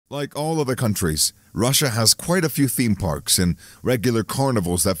Like all other countries, Russia has quite a few theme parks and regular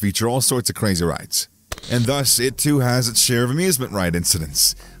carnivals that feature all sorts of crazy rides. And thus, it too has its share of amusement ride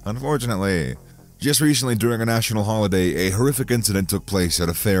incidents. Unfortunately, just recently during a national holiday, a horrific incident took place at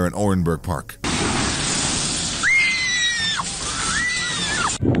a fair in Orenburg Park.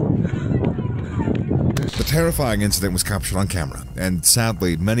 The terrifying incident was captured on camera, and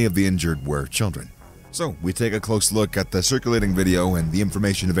sadly, many of the injured were children. So, we take a close look at the circulating video and the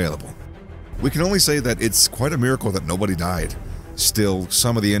information available. We can only say that it's quite a miracle that nobody died. Still,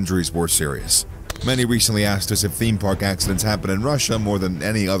 some of the injuries were serious. Many recently asked us if theme park accidents happen in Russia more than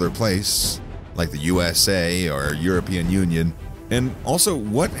any other place, like the USA or European Union. And also,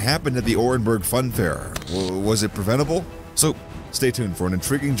 what happened at the Orenburg Fun Fair? Was it preventable? So, stay tuned for an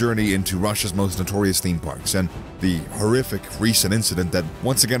intriguing journey into Russia's most notorious theme parks and the horrific recent incident that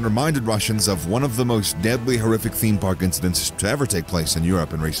once again reminded Russians of one of the most deadly horrific theme park incidents to ever take place in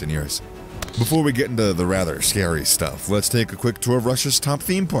Europe in recent years. Before we get into the rather scary stuff, let's take a quick tour of Russia's top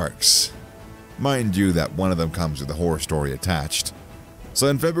theme parks. Mind you that one of them comes with a horror story attached. So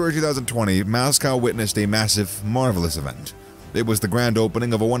in February 2020, Moscow witnessed a massive, marvelous event. It was the grand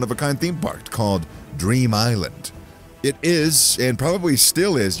opening of a one-of-a-kind theme park called Dream Island. It is, and probably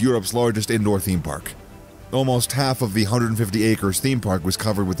still is, Europe's largest indoor theme park. Almost half of the 150 acres theme park was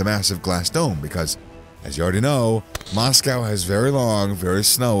covered with a massive glass dome because, as you already know, Moscow has very long, very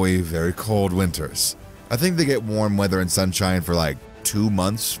snowy, very cold winters. I think they get warm weather and sunshine for like 2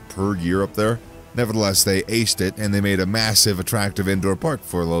 months per year up there. Nevertheless, they aced it and they made a massive, attractive indoor park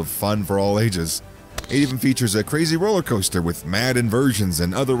full of fun for all ages. It even features a crazy roller coaster with mad inversions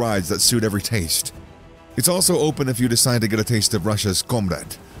and other rides that suit every taste. It's also open if you decide to get a taste of Russia's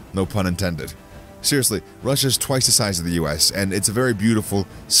comrade, no pun intended. Seriously, Russia's twice the size of the US, and it's a very beautiful,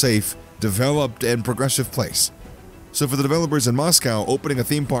 safe, developed, and progressive place. So for the developers in Moscow, opening a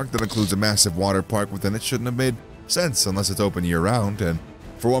theme park that includes a massive water park within it shouldn't have made sense unless it's open year-round, and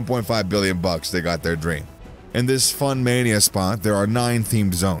for $1.5 billion they got their dream. In this fun mania spot, there are 9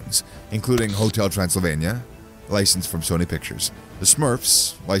 themed zones, including Hotel Transylvania, licensed from Sony Pictures, the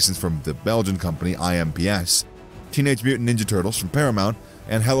Smurfs, licensed from the Belgian company IMPS, Teenage Mutant Ninja Turtles from Paramount,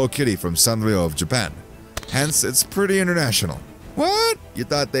 and Hello Kitty from Sanrio of Japan. Hence, it's pretty international. What? You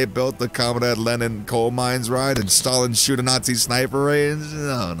thought they built the Comrade Lenin coal mines ride and Stalin shoot a Nazi sniper range?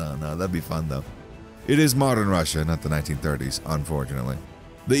 No, that'd be fun though. It is modern Russia, not the 1930s, unfortunately.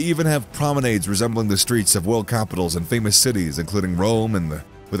 They even have promenades resembling the streets of world capitals and famous cities, including Rome and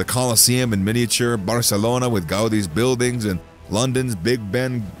with a Colosseum in miniature, Barcelona with Gaudi's buildings, and London's Big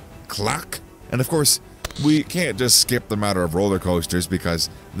Ben clock. And of course, we can't just skip the matter of roller coasters because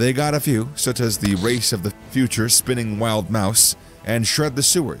they got a few, such as the Race of the Future Spinning Wild Mouse and Shred the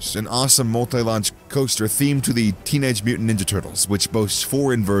Sewers, an awesome multi-launch coaster themed to the Teenage Mutant Ninja Turtles, which boasts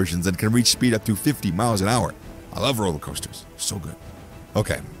 4 inversions and can reach speed up to 50 miles an hour. I love roller coasters. So good.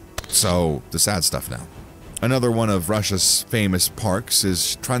 Okay, so the sad stuff now. Another one of Russia's famous parks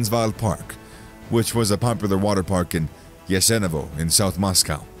is Transval Park, which was a popular water park in Yasenovo in South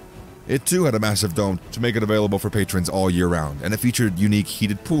Moscow. It too had a massive dome to make it available for patrons all year round, and it featured unique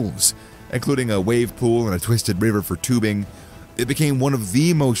heated pools, including a wave pool and a twisted river for tubing. It became one of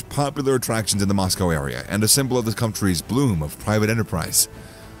the most popular attractions in the Moscow area, and a symbol of the country's bloom of private enterprise.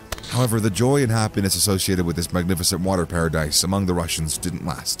 However, the joy and happiness associated with this magnificent water paradise among the Russians didn't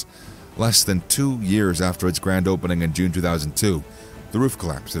last. Less than 2 years after its grand opening in June 2002, the roof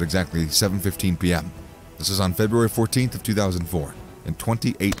collapsed at exactly 7:15 p.m. This is on February 14th of 2004, and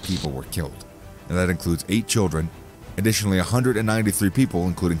 28 people were killed, and that includes 8 children. Additionally, 193 people,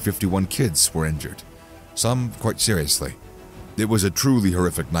 including 51 kids, were injured, some quite seriously. It was a truly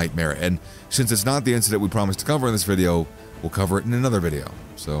horrific nightmare, and since it's not the incident we promised to cover in this video, we'll cover it in another video.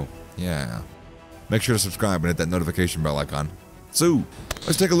 So, yeah. Make sure to subscribe and hit that notification bell icon. So,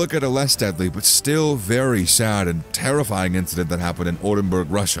 let's take a look at a less deadly but still very sad and terrifying incident that happened in Orenburg,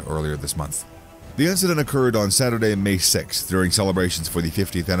 Russia earlier this month. The incident occurred on Saturday, May 6th, during celebrations for the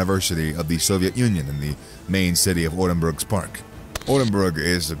 50th anniversary of the Soviet Union in the main city of Orenburg Park. Orenburg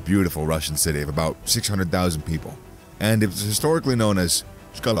is a beautiful Russian city of about 600,000 people, and it was historically known as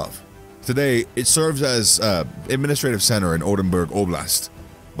Shkalov. Today, it serves as an administrative center in Orenburg Oblast.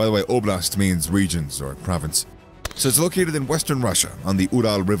 By the way, Oblast means regions or province. So it's located in western Russia on the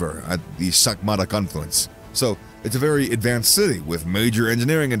Ural River at the Sakhmata confluence. So it's a very advanced city with major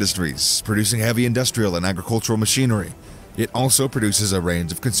engineering industries, producing heavy industrial and agricultural machinery. It also produces a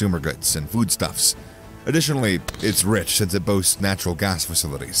range of consumer goods and foodstuffs. Additionally, it's rich since it boasts natural gas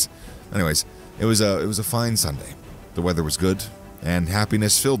facilities. Anyways, it was a fine Sunday. The weather was good, and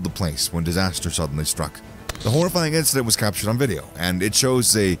happiness filled the place when disaster suddenly struck. The horrifying incident was captured on video, and it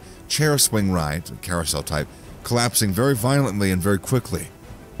shows a chair swing ride, a carousel type, collapsing very violently and very quickly.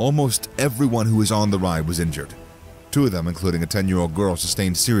 Almost everyone who was on the ride was injured. 2 of them, including a 10-year-old girl,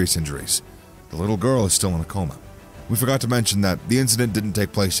 sustained serious injuries. The little girl is still in a coma. We forgot to mention that the incident didn't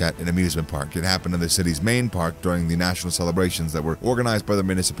take place at an amusement park. It happened in the city's main park during the national celebrations that were organized by the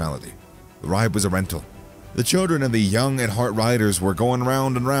municipality. The ride was a rental. The children and the young at heart riders were going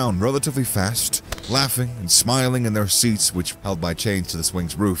round and round relatively fast, laughing and smiling in their seats, which held by chains to the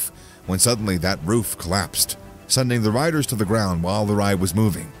swing's roof, when suddenly that roof collapsed, sending the riders to the ground while the ride was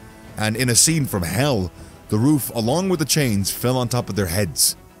moving. And in a scene from hell, the roof, along with the chains, fell on top of their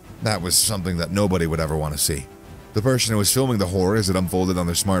heads. That was something that nobody would ever want to see. The person who was filming the horror as it unfolded on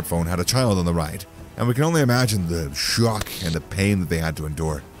their smartphone had a child on the ride, and we can only imagine the shock and the pain that they had to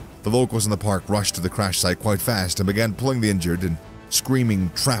endure. The locals in the park rushed to the crash site quite fast and began pulling the injured and screaming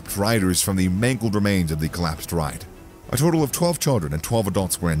trapped riders from the mangled remains of the collapsed ride. A total of 12 children and 12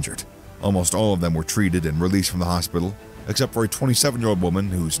 adults were injured. Almost all of them were treated and released from the hospital, except for a 27-year-old woman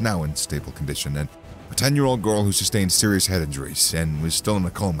who's now in stable condition and a 10-year-old girl who sustained serious head injuries and was still in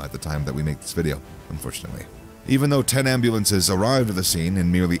a coma at the time that we make this video, unfortunately. Even though 10 ambulances arrived at the scene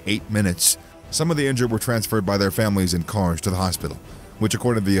in merely 8 minutes, some of the injured were transferred by their families in cars to the hospital, which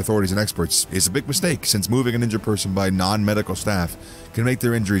according to the authorities and experts is a big mistake since moving an injured person by non-medical staff can make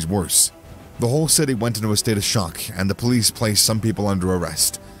their injuries worse. The whole city went into a state of shock and the police placed some people under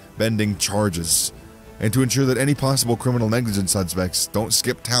arrest, bending charges, and to ensure that any possible criminal negligence suspects don't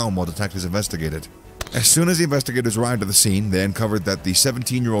skip town while detectives investigated. As soon as the investigators arrived at the scene, they uncovered that the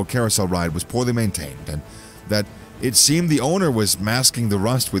 17-year-old carousel ride was poorly maintained and that it seemed the owner was masking the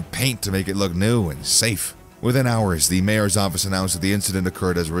rust with paint to make it look new and safe. Within hours, the mayor's office announced that the incident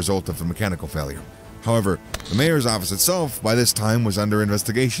occurred as a result of a mechanical failure. However, the mayor's office itself, by this time, was under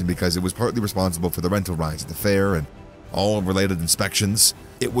investigation because it was partly responsible for the rental rides at the fair and all related inspections.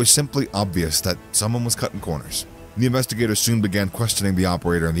 It was simply obvious that someone was cutting corners. The investigators soon began questioning the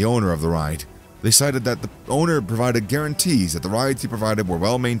operator and the owner of the ride. They cited that the owner provided guarantees that the rides he provided were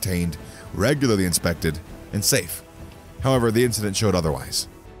well maintained, regularly inspected, and safe. However, the incident showed otherwise.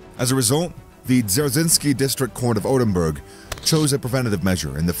 As a result, the Dzerzhinsky District Court of Orenburg chose a preventative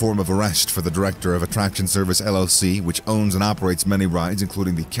measure in the form of arrest for the director of Attraction Service LLC, which owns and operates many rides,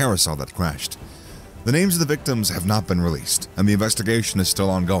 including the carousel that crashed. The names of the victims have not been released, and the investigation is still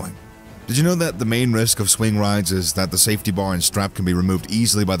ongoing. Did you know that the main risk of swing rides is that the safety bar and strap can be removed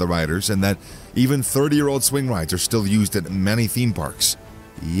easily by the riders, and that even 30-year-old swing rides are still used at many theme parks?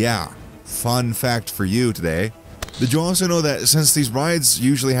 Yeah, fun fact for you today. Did you also know that since these rides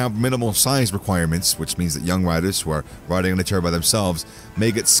usually have minimal size requirements, which means that young riders who are riding in a chair by themselves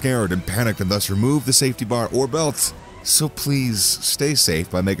may get scared and panicked and thus remove the safety bar or belt? So please stay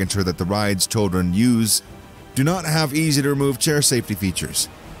safe by making sure that the rides children use do not have easy to remove chair safety features.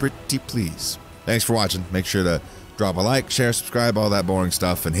 Pretty please. Thanks for watching. Make sure to drop a like, share, subscribe, all that boring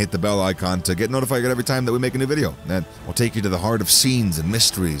stuff, and hit the bell icon to get notified every time that we make a new video. And we'll take you to the heart of scenes and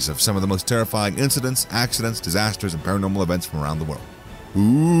mysteries of some of the most terrifying incidents, accidents, disasters, and paranormal events from around the world.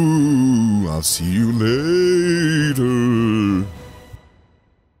 Ooh, I'll see you later.